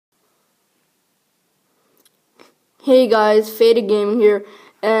Hey guys, FadedGaming here,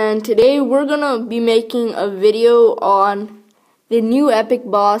 and today we're gonna be making a video on the new epic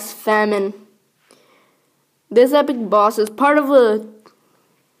boss, Famine. This epic boss is part of a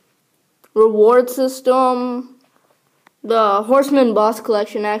reward system, the Horseman boss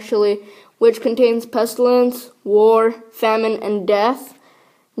collection actually, which contains pestilence, war, famine, and death.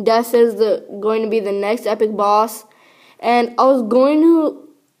 Death is going to be the next epic boss, and I was going to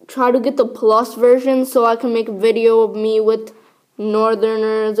try to get the plus version so I can make a video of me with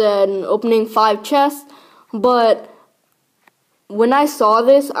northerners and opening 5 chests, but when I saw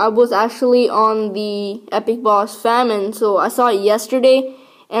this, I was actually on the epic boss Famine, so I saw it yesterday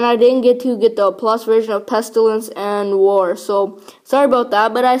and I didn't get to get the plus version of pestilence and war, so sorry about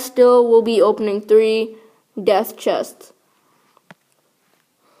that, but I still will be opening 3 death chests.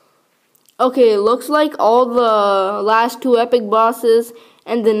 Okay, looks like all the last 2 epic bosses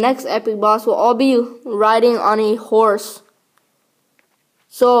and the next epic boss will all be riding on a horse.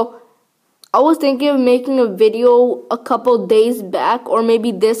 So I was thinking of making a video a couple days back, or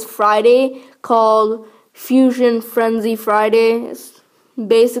maybe this Friday, called Fusion Frenzy Friday. It's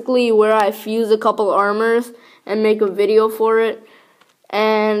basically where I fuse a couple armors and make a video for it.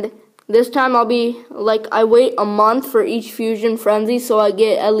 And this time I'll be like, I wait a month for each Fusion Frenzy, so I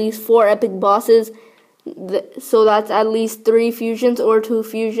get at least 4 epic bosses. So that's at least 3 fusions or 2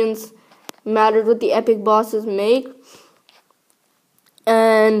 fusions, matters what the epic bosses make.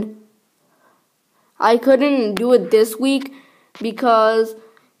 And I couldn't do it this week because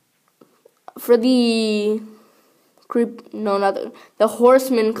for the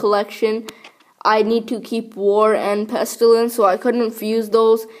Horseman collection, I need to keep war and pestilence, so I couldn't fuse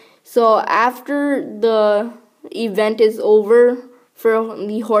those. So after the event is over for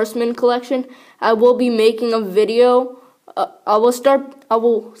the Horseman collection, I will be making a video. I will start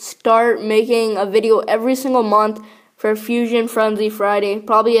making a video every single month for Fusion Frenzy Friday,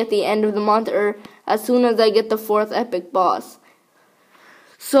 probably at the end of the month or as soon as I get the 4th epic boss.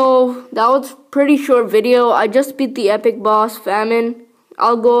 So that was a pretty short video. I just beat the epic boss Famine.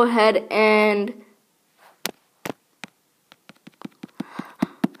 I'll go ahead and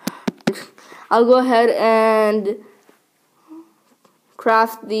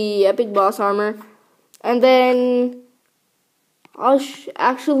craft the epic boss armor, and then I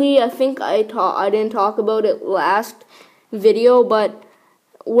think I didn't talk about it last video, but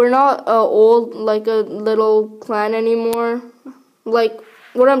we're not old like a little clan anymore. Like,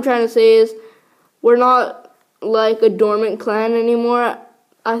 what I'm trying to say is we're not like a dormant clan anymore.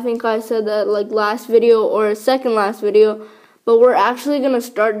 I think I said that like last video or second last video, but we're actually gonna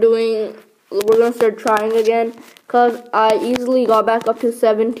start trying again, because I easily got back up to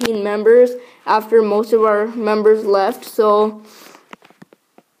 17 members after most of our members left. So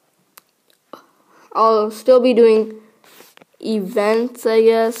I'll still be doing events, I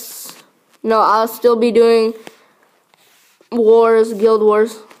guess. No, I'll still be doing wars, guild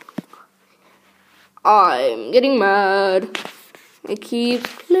wars. I'm getting mad. It keeps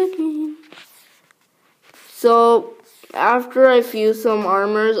clicking. So after I fuse some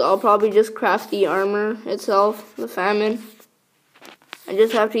armors, I'll probably just craft the armor itself, the Famine. I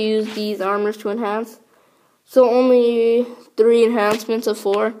just have to use these armors to enhance. So only 3 enhancements of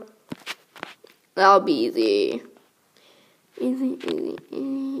 4. That'll be easy. Easy.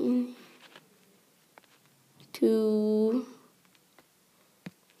 2.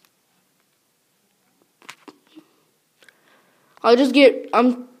 I'll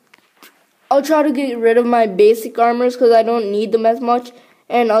try to get rid of my basic armors because I don't need them as much,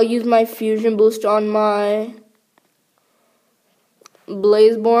 and I'll use my fusion boost on my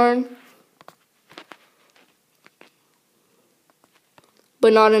Blazeborn,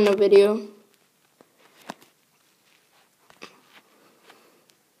 but not in a video.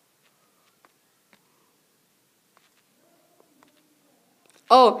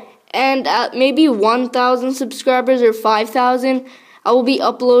 Oh, and at maybe 1,000 subscribers or 5,000, I will be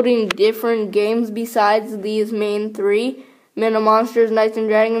uploading different games besides these main 3, Men of Monsters, Knights and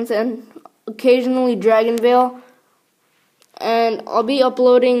Dragons, and occasionally Dragonvale. And I'll be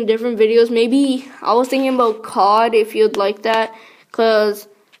uploading different videos. Maybe I was thinking about COD, if you'd like that, because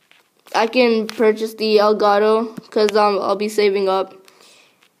I can purchase the Elgato, because I'll be saving up.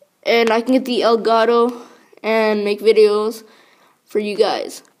 And I can get the Elgato and make videos for you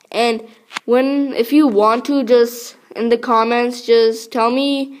guys. And if you want to, just in the comments, just tell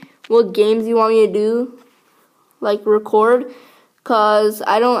me what games you want me to do, like record, because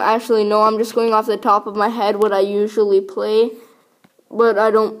I don't actually know. I'm just going off the top of my head what I usually play, but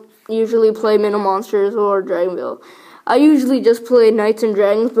I don't usually play Men of Monsters or Dragonville. I usually just play Knights and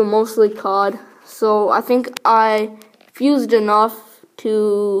Dragons, but mostly COD. So I think I fused enough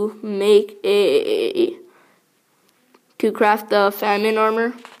to craft the Famine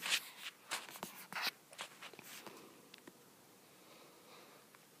armor.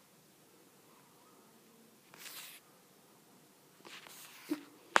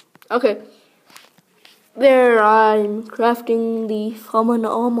 Okay. There, I'm crafting the Famine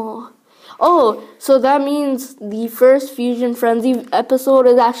armor. Oh, so that means the first Fusion Frenzy episode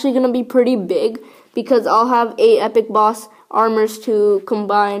is actually going to be pretty big because I'll have 8 epic boss armors to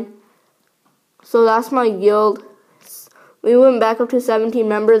combine. So that's my guild. We went back up to 17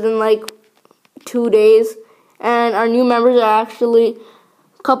 members in like 2 days. And our new members are actually,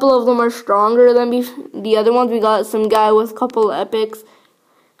 a couple of them are stronger than the other ones. We got some guy with a couple epics.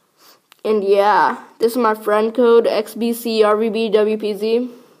 And yeah, this is my friend code, XBCRVBWPZ.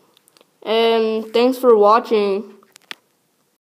 And thanks for watching.